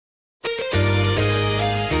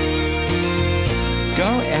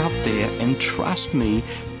and trust me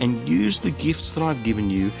and use the gifts that I've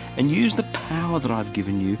given you and use the power that I've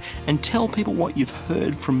given you and tell people what you've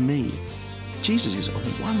heard from me. Jesus is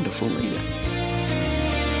a wonderful leader.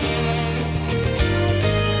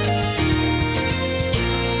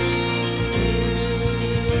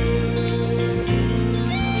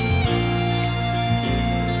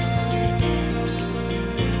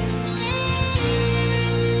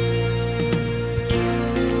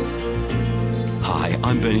 Hi,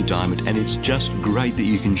 I'm Berni Dymet, and it's just great that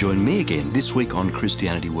you can join me again this week on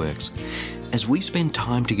Christianity Works. As we spend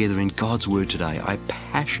time together in God's Word today, I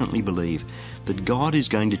passionately believe that God is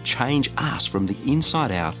going to change us from the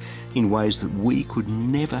inside out in ways that we could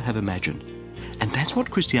never have imagined. And that's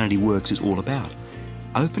what Christianity Works is all about.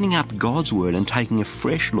 Opening up God's Word and taking a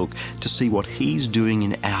fresh look to see what He's doing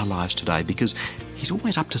in our lives today, because He's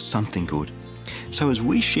always up to something good. So as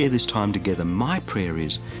we share this time together, my prayer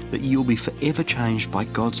is that you'll be forever changed by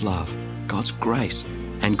God's love, God's grace,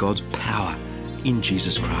 and God's power in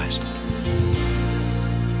Jesus Christ.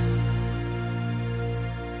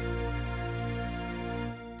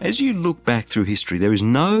 As you look back through history, there is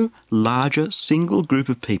no larger single group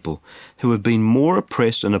of people who have been more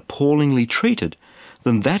oppressed and appallingly treated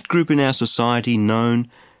than that group in our society known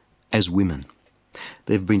as women.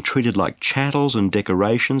 They've been treated like chattels and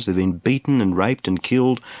decorations. They've been beaten and raped and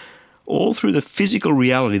killed, all through the physical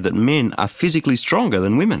reality that men are physically stronger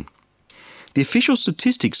than women. The official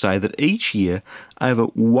statistics say that each year over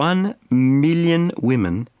 1 million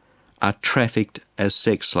women are trafficked as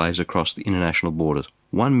sex slaves across the international borders.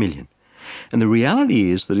 1 million. And the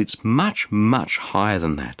reality is that it's much, much higher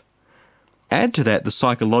than that. Add to that the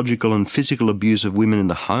psychological and physical abuse of women in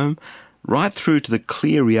the home, right through to the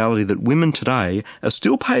clear reality that women today are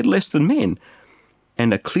still paid less than men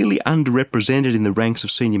and are clearly underrepresented in the ranks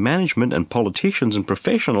of senior management and politicians and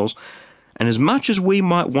professionals. And as much as we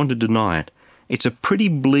might want to deny it, it's a pretty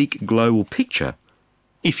bleak global picture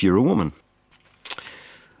if you're a woman.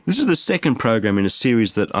 This is the second program in a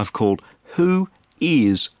series that I've called Who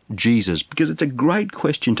is Jesus? Because it's a great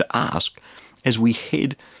question to ask as we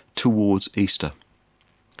head towards Easter.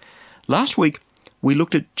 Last week, we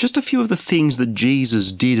looked at just a few of the things that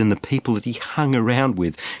Jesus did and the people that he hung around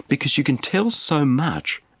with, because you can tell so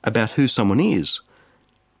much about who someone is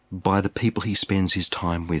by the people he spends his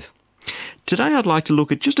time with. Today I'd like to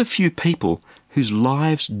look at just a few people whose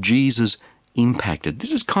lives Jesus impacted.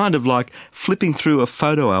 This is kind of like flipping through a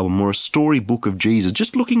photo album or a storybook of Jesus,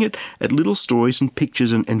 just looking at little stories and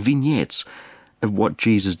pictures and vignettes of what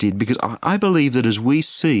Jesus did, because I believe that as we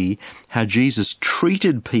see how Jesus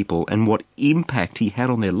treated people and what impact he had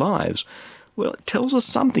on their lives, well, it tells us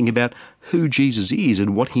something about who Jesus is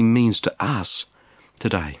and what he means to us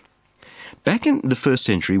today. Back in the first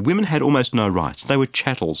century, women had almost no rights. They were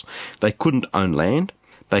chattels. They couldn't own land.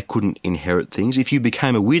 They couldn't inherit things. If you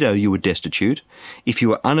became a widow, you were destitute. If you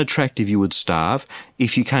were unattractive, you would starve.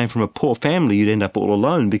 If you came from a poor family, you'd end up all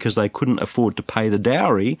alone because they couldn't afford to pay the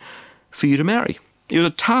dowry for you to marry. It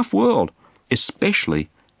was a tough world, especially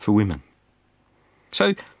for women.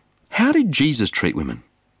 So, how did Jesus treat women?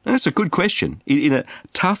 And that's a good question. In a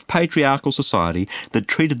tough patriarchal society that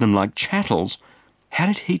treated them like chattels, how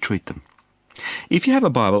did he treat them? If you have a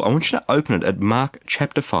Bible, I want you to open it at Mark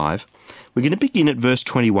chapter 5. We're going to begin at verse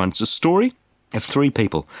 21. It's a story of three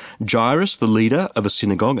people. Jairus, the leader of a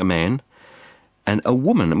synagogue, a man, and a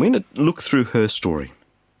woman. And we're going to look through her story.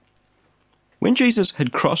 When Jesus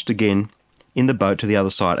had crossed again in the boat to the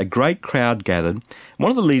other side, a great crowd gathered.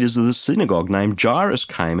 One of the leaders of the synagogue named Jairus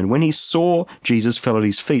came, and when he saw Jesus, fell at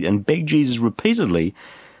his feet and begged Jesus repeatedly,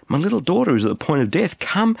 "My little daughter is at the point of death.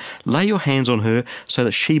 Come, lay your hands on her so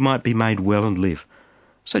that she might be made well and live."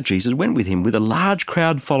 So Jesus went with him, with a large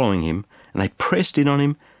crowd following him, and they pressed in on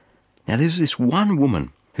him. Now there's this one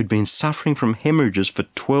woman who'd been suffering from hemorrhages for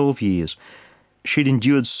 12 years. She'd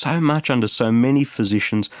endured so much under so many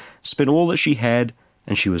physicians, spent all that she had,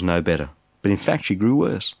 and she was no better. But in fact, she grew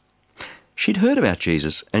worse. She'd heard about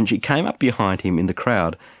Jesus, and she came up behind him in the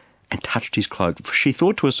crowd and touched his cloak. For she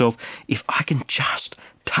thought to herself, if I can just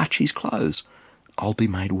touch his clothes, I'll be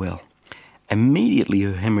made well. Immediately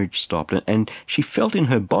her hemorrhage stopped, and she felt in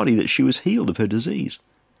her body that she was healed of her disease.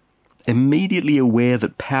 Immediately aware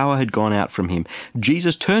that power had gone out from him,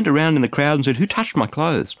 Jesus turned around in the crowd and said, "Who touched my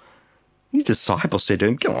clothes?" His disciples said to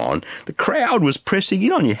him, "Come on, the crowd was pressing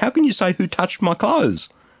in on you. How can you say, 'Who touched my clothes?'"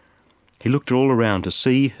 He looked all around to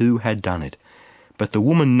see who had done it. But the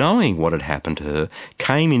woman, knowing what had happened to her,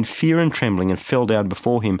 came in fear and trembling and fell down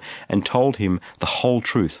before him and told him the whole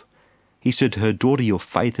truth. He said to her, "Daughter, your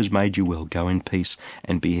faith has made you well. Go in peace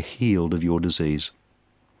and be healed of your disease."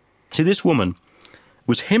 See, this woman,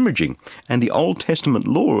 was hemorrhaging, and the Old Testament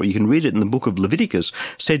law, you can read it in the book of Leviticus,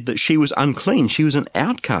 said that she was unclean. She was an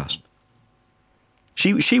outcast.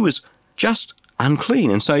 She was just unclean,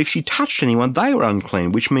 and so if she touched anyone, they were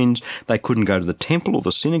unclean, which means they couldn't go to the temple or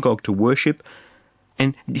the synagogue to worship.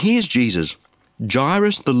 And here's Jesus.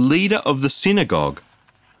 Jairus, the leader of the synagogue,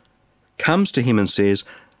 comes to him and says,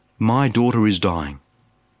 "My daughter is dying."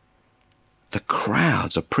 The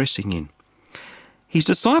crowds are pressing in. His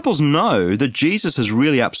disciples know that Jesus has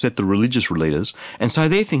really upset the religious leaders, and so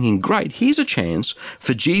they're thinking, great, here's a chance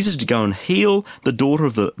for Jesus to go and heal the daughter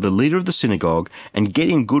of the leader of the synagogue and get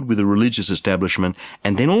him good with the religious establishment.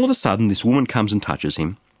 And then all of a sudden, this woman comes and touches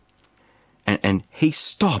him, and he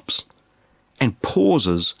stops and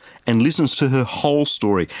pauses and listens to her whole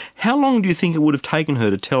story. How long do you think it would have taken her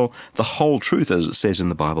to tell the whole truth, as it says in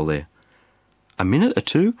the Bible there? A minute or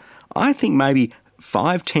two? I think maybe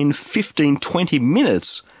 5, 10, 15, 20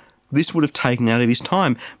 minutes this would have taken out of his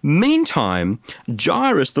time. Meantime,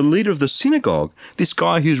 Jairus, the leader of the synagogue, this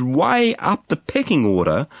guy who's way up the pecking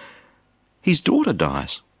order, his daughter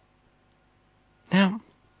dies. Now,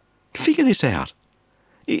 figure this out.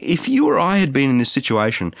 If you or I had been in this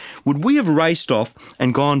situation, would we have raced off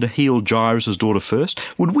and gone to heal Jairus' daughter first?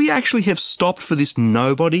 Would we actually have stopped for this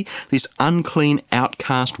nobody, this unclean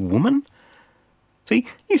outcast woman? See,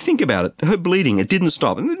 you think about it. Her bleeding, it didn't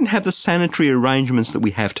stop. It didn't have the sanitary arrangements that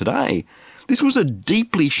we have today. This was a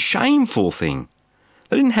deeply shameful thing.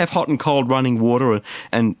 They didn't have hot and cold running water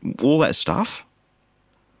and all that stuff.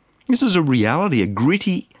 This is a reality, a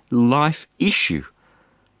gritty life issue.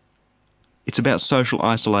 It's about social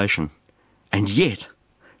isolation. And yet,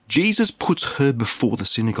 Jesus puts her before the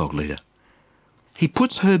synagogue leader. He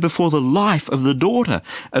puts her before the life of the daughter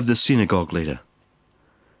of the synagogue leader.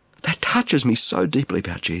 That touches me so deeply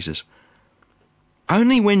about Jesus.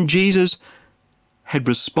 Only when Jesus had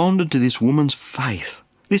responded to this woman's faith,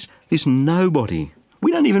 this nobody,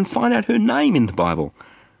 we don't even find out her name in the Bible,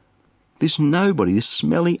 this nobody, this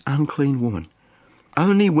smelly, unclean woman,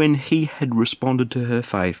 only when he had responded to her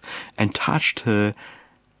faith and touched her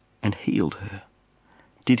and healed her,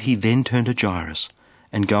 did he then turn to Jairus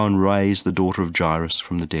and go and raise the daughter of Jairus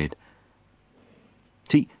from the dead.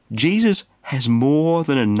 See, Jesus has more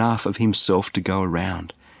than enough of himself to go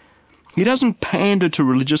around. He doesn't pander to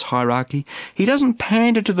religious hierarchy. He doesn't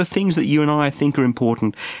pander to the things that you and I think are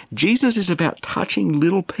important. Jesus is about touching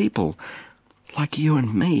little people like you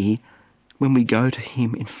and me when we go to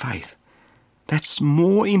him in faith. That's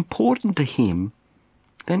more important to him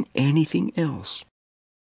than anything else.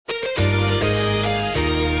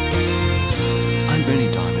 I'm Berni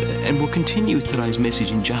Dymet, and we'll continue with today's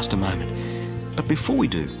message in just a moment. But before we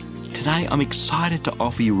do, today I'm excited to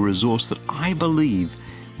offer you a resource that I believe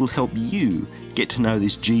will help you get to know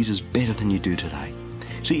this Jesus better than you do today.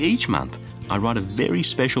 See, each month I write a very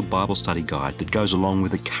special Bible study guide that goes along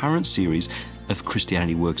with the current series of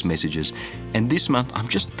Christianity Works messages. And this month I'm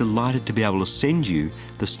just delighted to be able to send you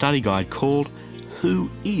the study guide called Who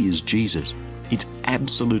is Jesus? It's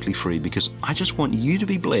absolutely free because I just want you to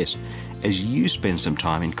be blessed as you spend some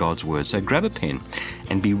time in God's Word. So grab a pen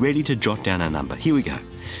and be ready to jot down our number. Here we go.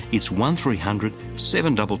 It's 1300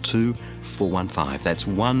 722 415. That's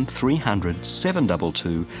 1300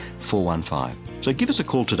 722 415. So give us a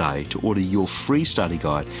call today to order your free study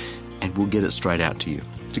guide and we'll get it straight out to you.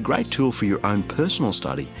 It's a great tool for your own personal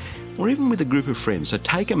study or even with a group of friends. So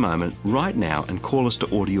take a moment right now and call us to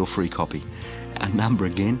order your free copy. Our number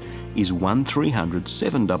again is 1300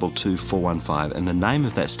 722 415 and the name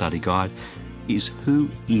of that study guide is Who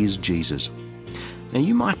is Jesus? Now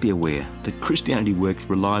you might be aware that Christianity Works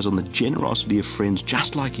relies on the generosity of friends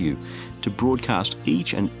just like you to broadcast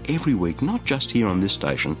each and every week, not just here on this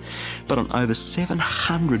station, but on over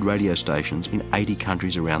 700 radio stations in 80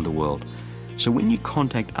 countries around the world. So when you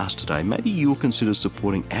contact us today, maybe you'll consider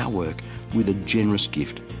supporting our work with a generous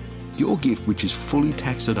gift. Your gift, which is fully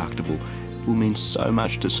tax deductible, will mean so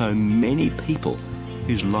much to so many people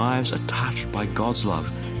whose lives are touched by God's love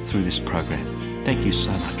through this program. Thank you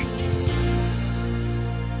so much.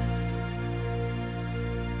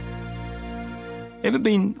 Ever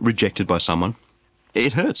been rejected by someone?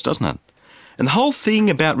 It hurts, doesn't it? And the whole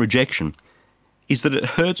thing about rejection is that it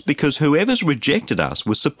hurts because whoever's rejected us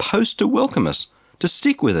was supposed to welcome us, to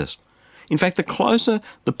stick with us. In fact, the closer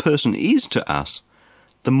the person is to us,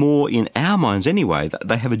 the more, in our minds anyway,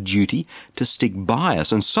 they have a duty to stick by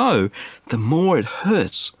us. And so, the more it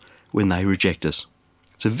hurts when they reject us.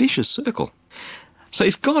 It's a vicious circle. So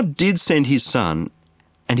if God did send his Son,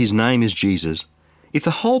 and his name is Jesus, if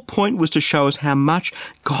the whole point was to show us how much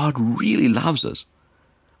God really loves us,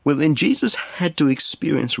 well then Jesus had to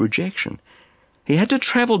experience rejection. He had to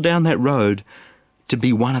travel down that road to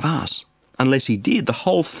be one of us. Unless he did, the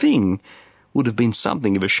whole thing would have been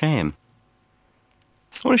something of a sham.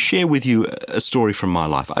 I want to share with you a story from my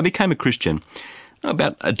life. I became a Christian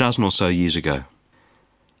about a dozen or so years ago.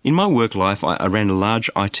 In my work life, I ran a large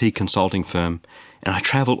IT consulting firm, and I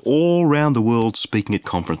travelled all around the world speaking at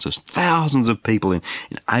conferences. Thousands of people in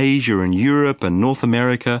Asia and Europe and North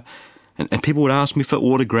America, and people would ask me for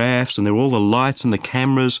autographs, and there were all the lights and the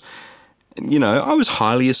cameras. And, I was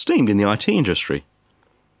highly esteemed in the IT industry.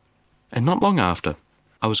 And not long after,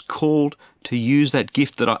 I was called to use that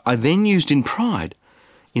gift that I then used in pride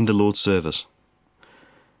in the Lord's service.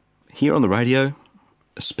 Here on the radio,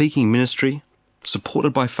 a speaking ministry,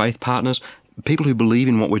 supported by faith partners, people who believe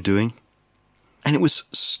in what we're doing. And it was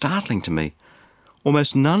startling to me.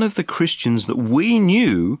 Almost none of the Christians that we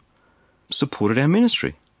knew supported our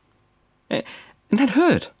ministry. And that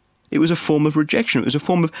hurt. It was a form of rejection. It was a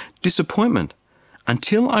form of disappointment.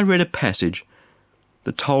 Until I read a passage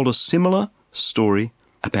that told a similar story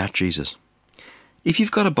about Jesus. If you've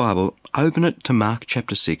got a Bible, open it to Mark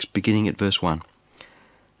chapter 6, beginning at verse 1.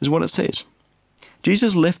 This is what it says.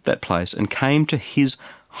 Jesus left that place and came to his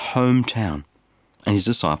hometown, and his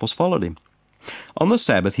disciples followed him. On the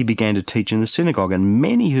Sabbath, he began to teach in the synagogue, and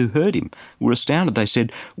many who heard him were astounded. They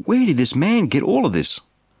said, "Where did this man get all of this?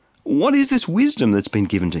 What is this wisdom that's been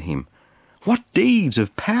given to him? What deeds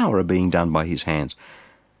of power are being done by his hands?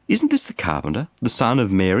 Isn't this the carpenter, the son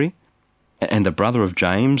of Mary, and the brother of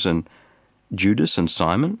James and Judas and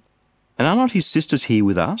Simon? And are not his sisters here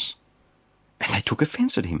with us?" And they took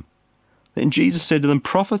offence at him. Then Jesus said to them,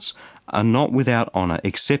 "Prophets are not without honour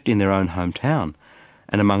except in their own hometown,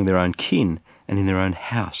 and among their own kin, and in their own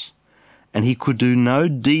house." And he could do no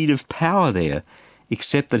deed of power there,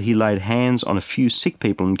 except that he laid hands on a few sick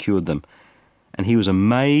people and cured them. And he was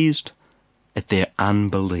amazed at their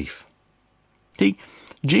unbelief. See,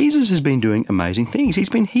 Jesus has been doing amazing things. He's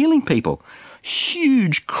been healing people.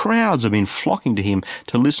 Huge crowds have been flocking to him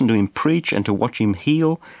to listen to him preach and to watch him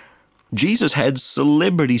heal. Jesus had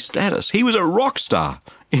celebrity status. He was a rock star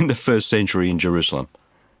in the first century in Jerusalem.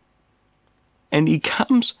 And he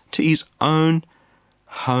comes to his own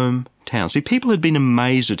hometown. See, people had been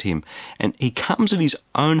amazed at him, and he comes in his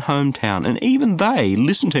own hometown, and even they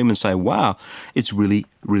listen to him and say, "Wow, it's really,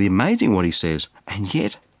 really amazing what he says." And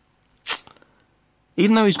yet,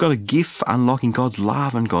 even though he's got a gift for unlocking God's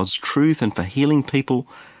love and God's truth and for healing people,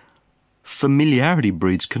 familiarity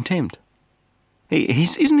breeds contempt.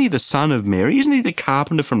 Isn't he the son of Mary? Isn't he the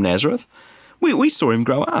carpenter from Nazareth? We saw him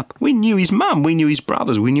grow up. We knew his mum. We knew his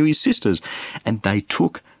brothers. We knew his sisters. And they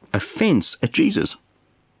took offence at Jesus.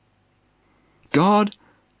 God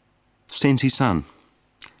sends his son.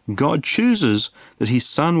 God chooses that his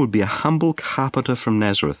son would be a humble carpenter from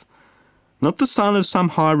Nazareth, not the son of some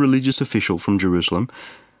high religious official from Jerusalem.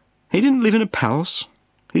 He didn't live in a palace.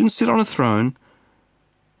 He didn't sit on a throne.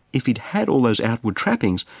 If he'd had all those outward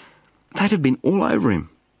trappings, they'd have been all over him.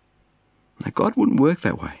 Now, God wouldn't work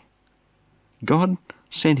that way. God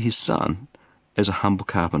sent his son as a humble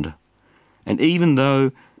carpenter. And even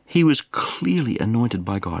though he was clearly anointed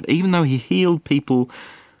by God, even though he healed people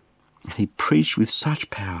and he preached with such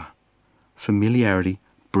power, familiarity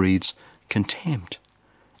breeds contempt.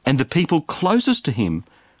 And the people closest to him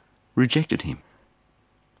rejected him.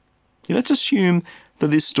 Now, let's assume that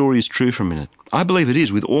this story is true for a minute. I believe it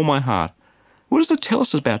is with all my heart. What does it tell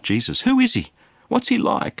us about Jesus? Who is he? What's he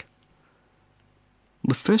like?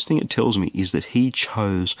 The first thing it tells me is that he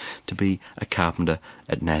chose to be a carpenter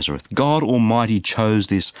at Nazareth. God Almighty chose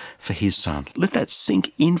this for his son. Let that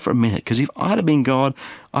sink in for a minute, because if I'd have been God,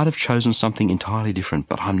 I'd have chosen something entirely different,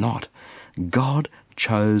 but I'm not. God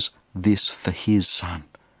chose this for his son.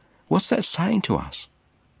 What's that saying to us?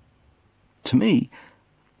 To me,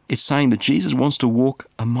 it's saying that Jesus wants to walk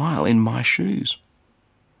a mile in my shoes.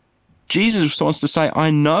 Jesus wants to say, I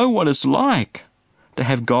know what it's like to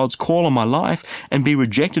have God's call on my life and be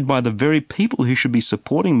rejected by the very people who should be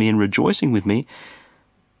supporting me and rejoicing with me.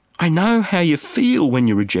 I know how you feel when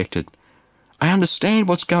you're rejected. I understand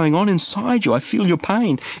what's going on inside you. I feel your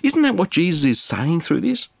pain. Isn't that what Jesus is saying through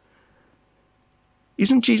this?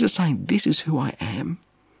 Isn't Jesus saying, this is who I am?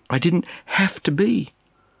 I didn't have to be,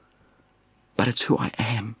 but it's who I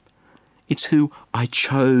am. It's who I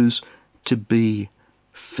chose to be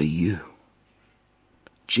for you.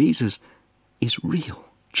 Jesus is real.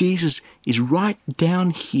 Jesus is right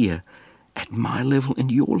down here at my level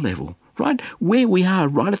and your level, right where we are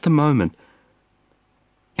right at the moment.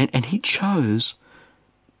 And he chose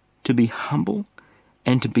to be humble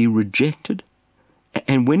and to be rejected.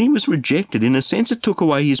 And when he was rejected, in a sense, it took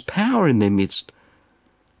away his power in their midst.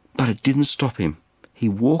 But it didn't stop him. He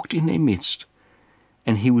walked in their midst,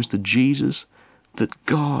 and he was the Jesus that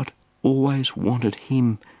God always wanted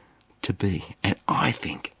him to be. And I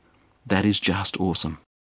think that is just awesome.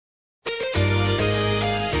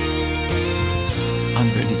 I'm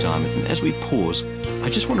Bernie Diamond, and as we pause, I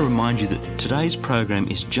just want to remind you that today's program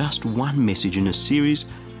is just one message in a series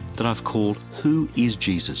that I've called Who is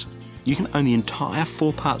Jesus? You can own the entire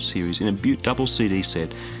 4-part series in a Butte double CD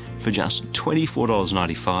set for just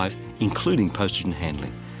 $24.95, including postage and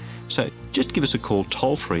handling. So just give us a call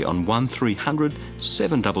toll-free on 1300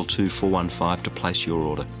 722 415 to place your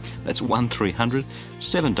order. That's 1300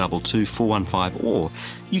 722 415, or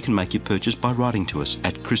you can make your purchase by writing to us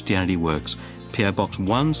at Christianity Works, PO Box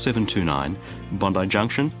 1729, Bondi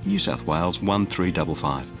Junction, New South Wales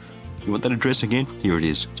 1355. You want that address again? Here it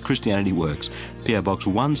is. It's Christianity Works, PO Box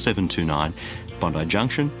 1729, Bondi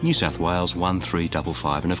Junction, New South Wales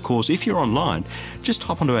 1355. And of course, if you're online, just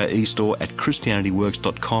hop onto our e-store at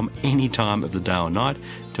christianityworks.com any time of the day or night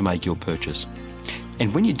to make your purchase.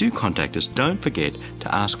 And when you do contact us, don't forget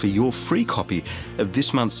to ask for your free copy of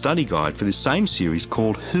this month's study guide for this same series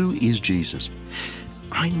called Who is Jesus?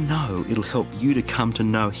 I know it'll help you to come to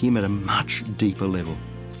know him at a much deeper level.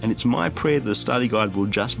 And it's my prayer that the study guide will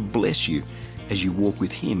just bless you as you walk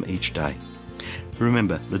with him each day.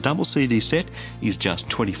 Remember, the double CD set is just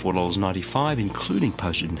 $24.95, including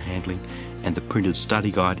postage and handling, and the printed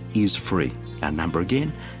study guide is free. Our number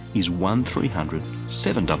again is 1300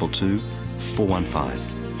 722 415.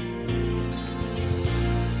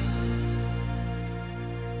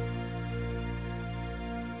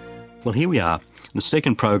 Well, here we are, the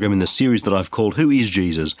second program in the series that I've called Who is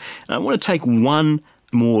Jesus? And I want to take one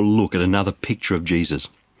more look at another picture of Jesus.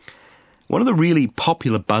 One of the really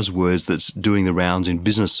popular buzzwords that's doing the rounds in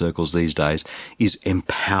business circles these days is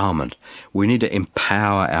empowerment. We need to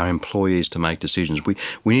empower our employees to make decisions. We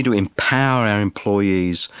need to empower our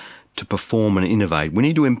employees to perform and innovate. We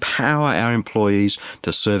need to empower our employees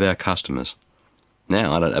to serve our customers.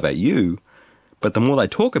 Now, I don't know about you, but the more they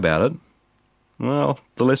talk about it, well,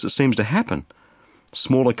 the less it seems to happen.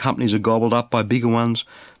 Smaller companies are gobbled up by bigger ones.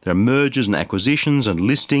 There are mergers and acquisitions and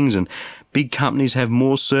listings, and big companies have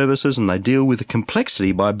more services, and they deal with the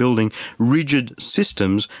complexity by building rigid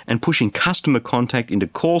systems and pushing customer contact into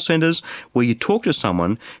call centres where you talk to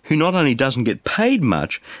someone who not only doesn't get paid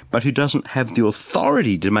much, but who doesn't have the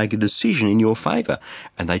authority to make a decision in your favour.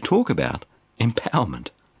 And they talk about empowerment.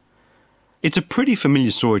 It's a pretty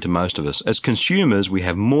familiar story to most of us. As consumers, we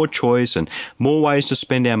have more choice and more ways to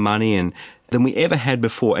spend our money than we ever had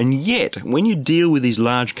before. And yet, when you deal with these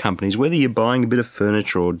large companies, whether you're buying a bit of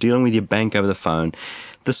furniture or dealing with your bank over the phone,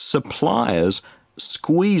 the suppliers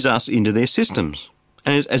squeeze us into their systems.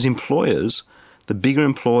 And as employers, the bigger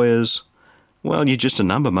employers, well, you're just a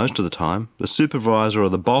number most of the time. The supervisor or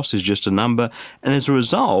the boss is just a number. And as a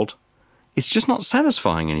result, it's just not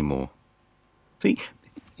satisfying anymore. See,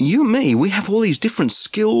 you and me, we have all these different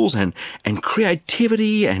skills and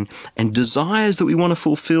creativity and desires that we want to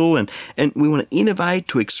fulfill, and we want to innovate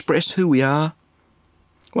to express who we are.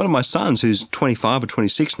 One of my sons, who's 25 or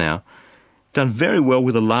 26 now, done very well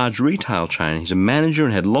with a large retail chain. He's a manager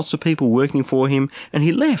and had lots of people working for him, and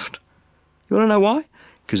he left. You want to know why?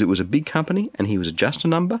 Because it was a big company and he was just a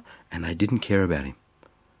number and they didn't care about him.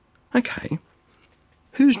 Okay,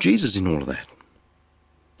 who's Jesus in all of that?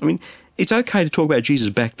 I mean, it's okay to talk about Jesus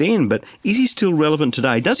back then, but is he still relevant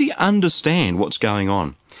today? Does he understand what's going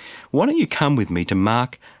on? Why don't you come with me to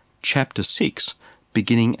Mark chapter 6,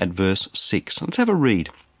 beginning at verse 6. Let's have a read.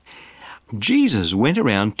 Jesus went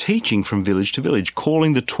around teaching from village to village,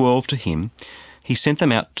 calling the 12 to him. He sent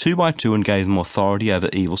them out 2 by 2 and gave them authority over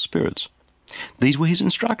evil spirits. These were his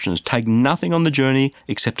instructions. Take nothing on the journey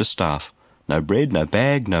except a staff. No bread, no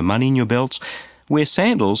bag, no money in your belts. Wear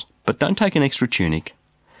sandals, but don't take an extra tunic.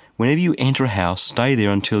 Whenever you enter a house, stay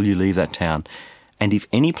there until you leave that town. And if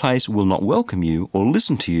any place will not welcome you or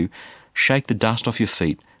listen to you, shake the dust off your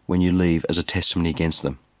feet when you leave as a testimony against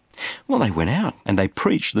them. Well, they went out and they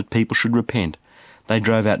preached that people should repent. They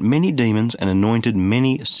drove out many demons and anointed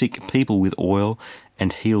many sick people with oil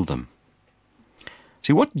and healed them.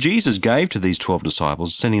 See, what Jesus gave to these 12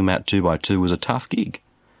 disciples, sending them out 2 by 2, was a tough gig.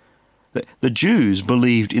 The Jews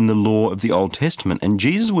believed in the law of the Old Testament, and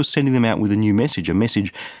Jesus was sending them out with a new message, a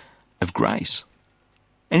message of grace.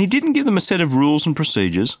 And he didn't give them a set of rules and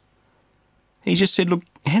procedures. He just said, look,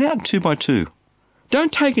 head out 2 by 2.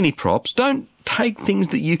 Don't take any props. Don't take things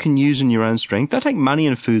that you can use in your own strength. Don't take money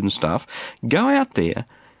and food and stuff. Go out there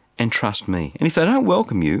and trust me. And if they don't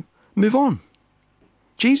welcome you, move on.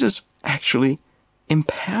 Jesus actually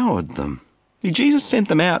empowered them. Jesus sent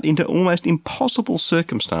them out into almost impossible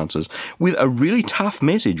circumstances with a really tough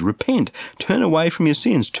message. Repent, turn away from your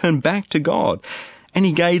sins, turn back to God. And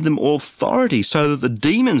he gave them authority so that the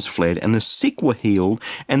demons fled and the sick were healed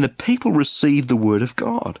and the people received the word of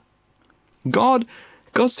God. God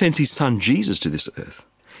sends his son Jesus to this earth.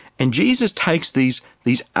 And Jesus takes these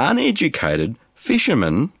uneducated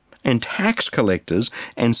fishermen and tax collectors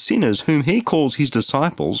and sinners whom he calls his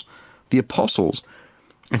disciples, the apostles,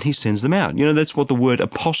 and he sends them out. You know, that's what the word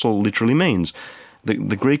apostle literally means. The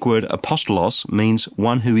Greek word apostolos means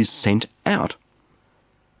one who is sent out.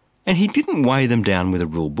 And he didn't weigh them down with a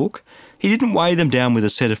rule book. He didn't weigh them down with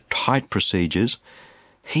a set of tight procedures.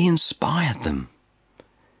 He inspired them.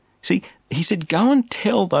 See, he said, go and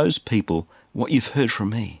tell those people what you've heard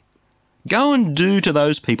from me. Go and do to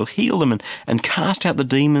those people, heal them and cast out the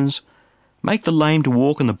demons, make the lame to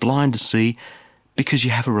walk and the blind to see, because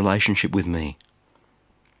you have a relationship with me.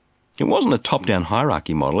 It wasn't a top-down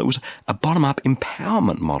hierarchy model. It was a bottom-up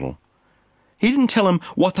empowerment model. He didn't tell them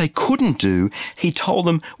what they couldn't do. He told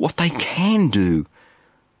them what they can do.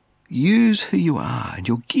 Use who you are and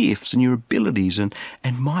your gifts and your abilities and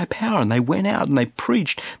my power. And they went out and they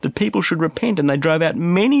preached that people should repent, and they drove out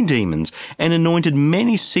many demons and anointed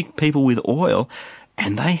many sick people with oil,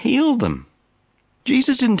 and they healed them.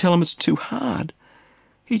 Jesus didn't tell them it's too hard.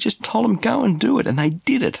 He just told them, go and do it, and they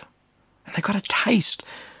did it. And they got a taste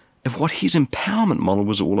of what his empowerment model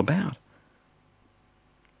was all about.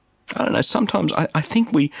 I don't know, sometimes I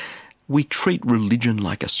think we treat religion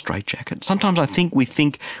like a straitjacket. Sometimes I think we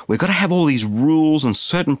think we've got to have all these rules and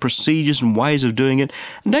certain procedures and ways of doing it.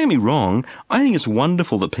 And don't get me wrong, I think it's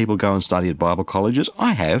wonderful that people go and study at Bible colleges.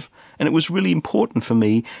 I have, and it was really important for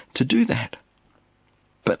me to do that.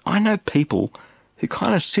 But I know people who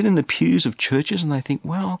kind of sit in the pews of churches and they think,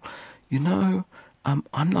 well, you know,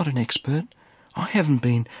 I'm not an expert. I haven't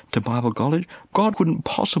been to Bible college. God couldn't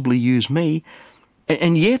possibly use me.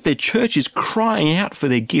 And yet their church is crying out for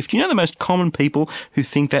their gift. You know, the most common people who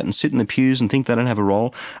think that and sit in the pews and think they don't have a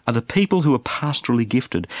role are the people who are pastorally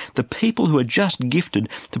gifted, the people who are just gifted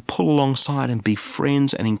to pull alongside and be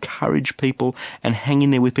friends and encourage people and hang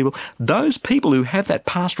in there with people. Those people who have that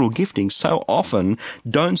pastoral gifting so often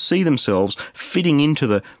don't see themselves fitting into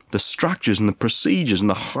the structures and the procedures and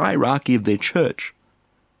the hierarchy of their church.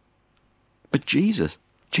 But Jesus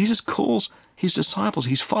calls his disciples,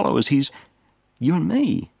 his followers, you and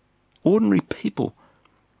me, ordinary people,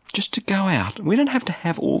 just to go out. We don't have to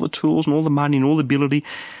have all the tools and all the money and all the ability.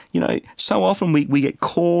 You know, so often we get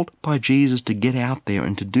called by Jesus to get out there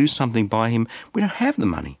and to do something by him. We don't have the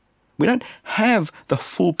money. We don't have the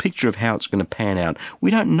full picture of how it's going to pan out. We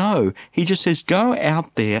don't know. He just says, go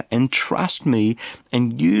out there and trust me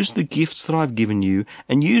and use the gifts that I've given you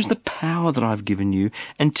and use the power that I've given you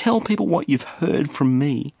and tell people what you've heard from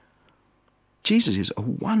me. Jesus is a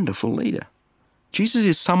wonderful leader. Jesus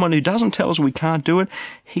is someone who doesn't tell us we can't do it.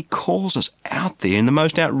 He calls us out there in the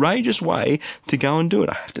most outrageous way to go and do it.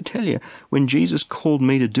 I have to tell you, when Jesus called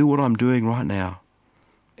me to do what I'm doing right now,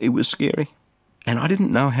 it was scary. And I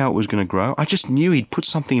didn't know how it was going to grow. I just knew he'd put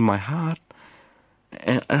something in my heart.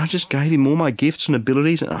 And I just gave him all my gifts and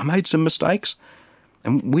abilities, and I made some mistakes.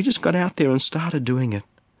 And we just got out there and started doing it.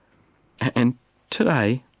 And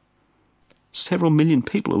today, several million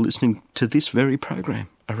people are listening to this very program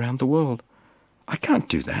around the world. I can't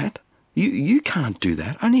do that. You can't do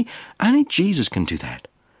that. Only Jesus can do that.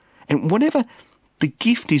 And whatever the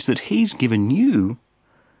gift is that he's given you,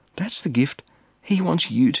 that's the gift he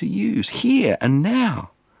wants you to use here and now.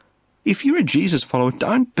 If you're a Jesus follower,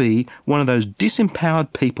 don't be one of those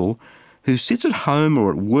disempowered people who sits at home or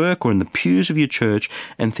at work or in the pews of your church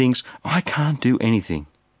and thinks, I can't do anything.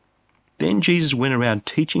 Then Jesus went around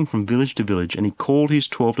teaching from village to village, and he called his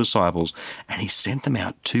 12 disciples and he sent them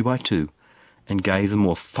out 2 by 2. And gave them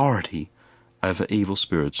authority over evil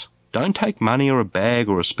spirits. Don't take money or a bag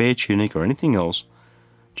or a spare tunic or anything else.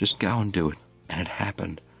 Just go and do it. And it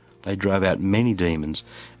happened. They drove out many demons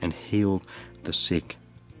and healed the sick.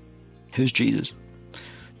 Who's Jesus?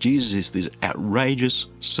 Jesus is this outrageous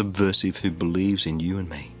subversive who believes in you and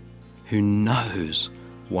me, who knows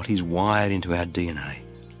what he's wired into our DNA,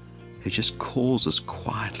 who just calls us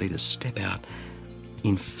quietly to step out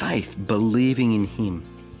in faith, believing in him.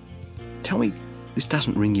 Tell me this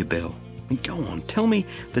doesn't ring your bell. I mean, go on, tell me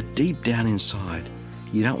that deep down inside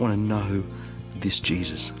you don't want to know this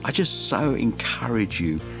Jesus. I just so encourage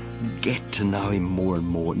you, get to know him more and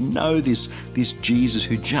more. Know this Jesus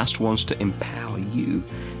who just wants to empower you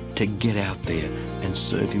to get out there and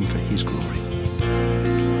serve him for his glory.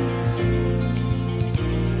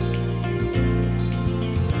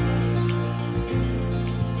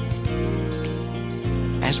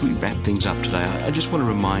 As we wrap things up today, I just want to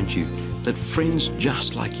remind you that friends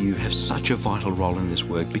just like you have such a vital role in this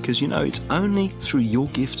work, because, you know, it's only through your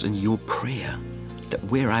gifts and your prayer that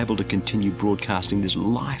we're able to continue broadcasting this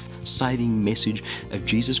life-saving message of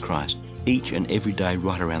Jesus Christ each and every day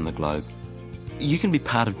right around the globe. You can be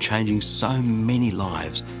part of changing so many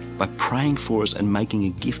lives by praying for us and making a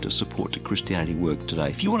gift of support to Christianity Works today.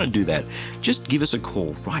 If you want to do that, just give us a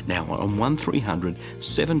call right now on 1300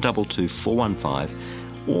 722 415,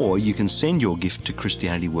 or you can send your gift to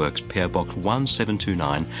Christianity Works, PO Box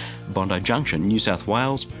 1729, Bondi Junction, New South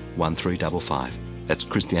Wales 1355. That's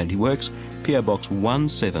Christianity Works, PO Box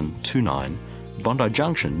 1729, Bondi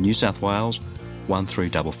Junction, New South Wales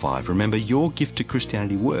 1355. Remember, your gift to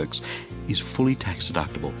Christianity Works is fully tax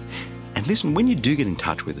deductible. And listen, when you do get in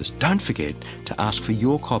touch with us, don't forget to ask for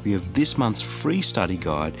your copy of this month's free study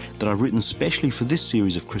guide that I've written specially for this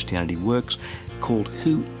series of Christianity Works called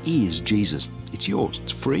Who is Jesus? It's yours.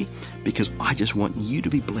 It's free because I just want you to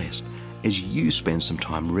be blessed as you spend some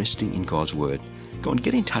time resting in God's Word. Go and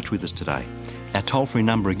get in touch with us today. Our toll-free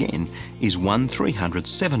number again is 1300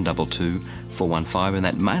 722 415, and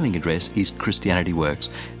that mailing address is Christianity Works,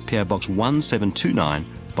 PO Box 1729,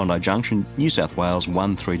 Bondi Junction, New South Wales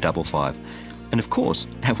 1355. And of course,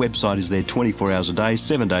 our website is there 24 hours a day,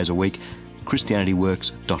 7 days a week,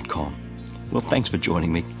 christianityworks.com. Well, thanks for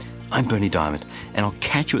joining me. I'm Berni Dymet, and I'll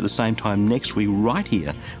catch you at the same time next week right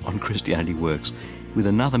here on Christianity Works with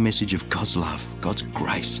another message of God's love, God's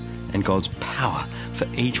grace, and God's power for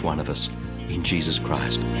each one of us in Jesus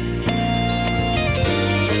Christ.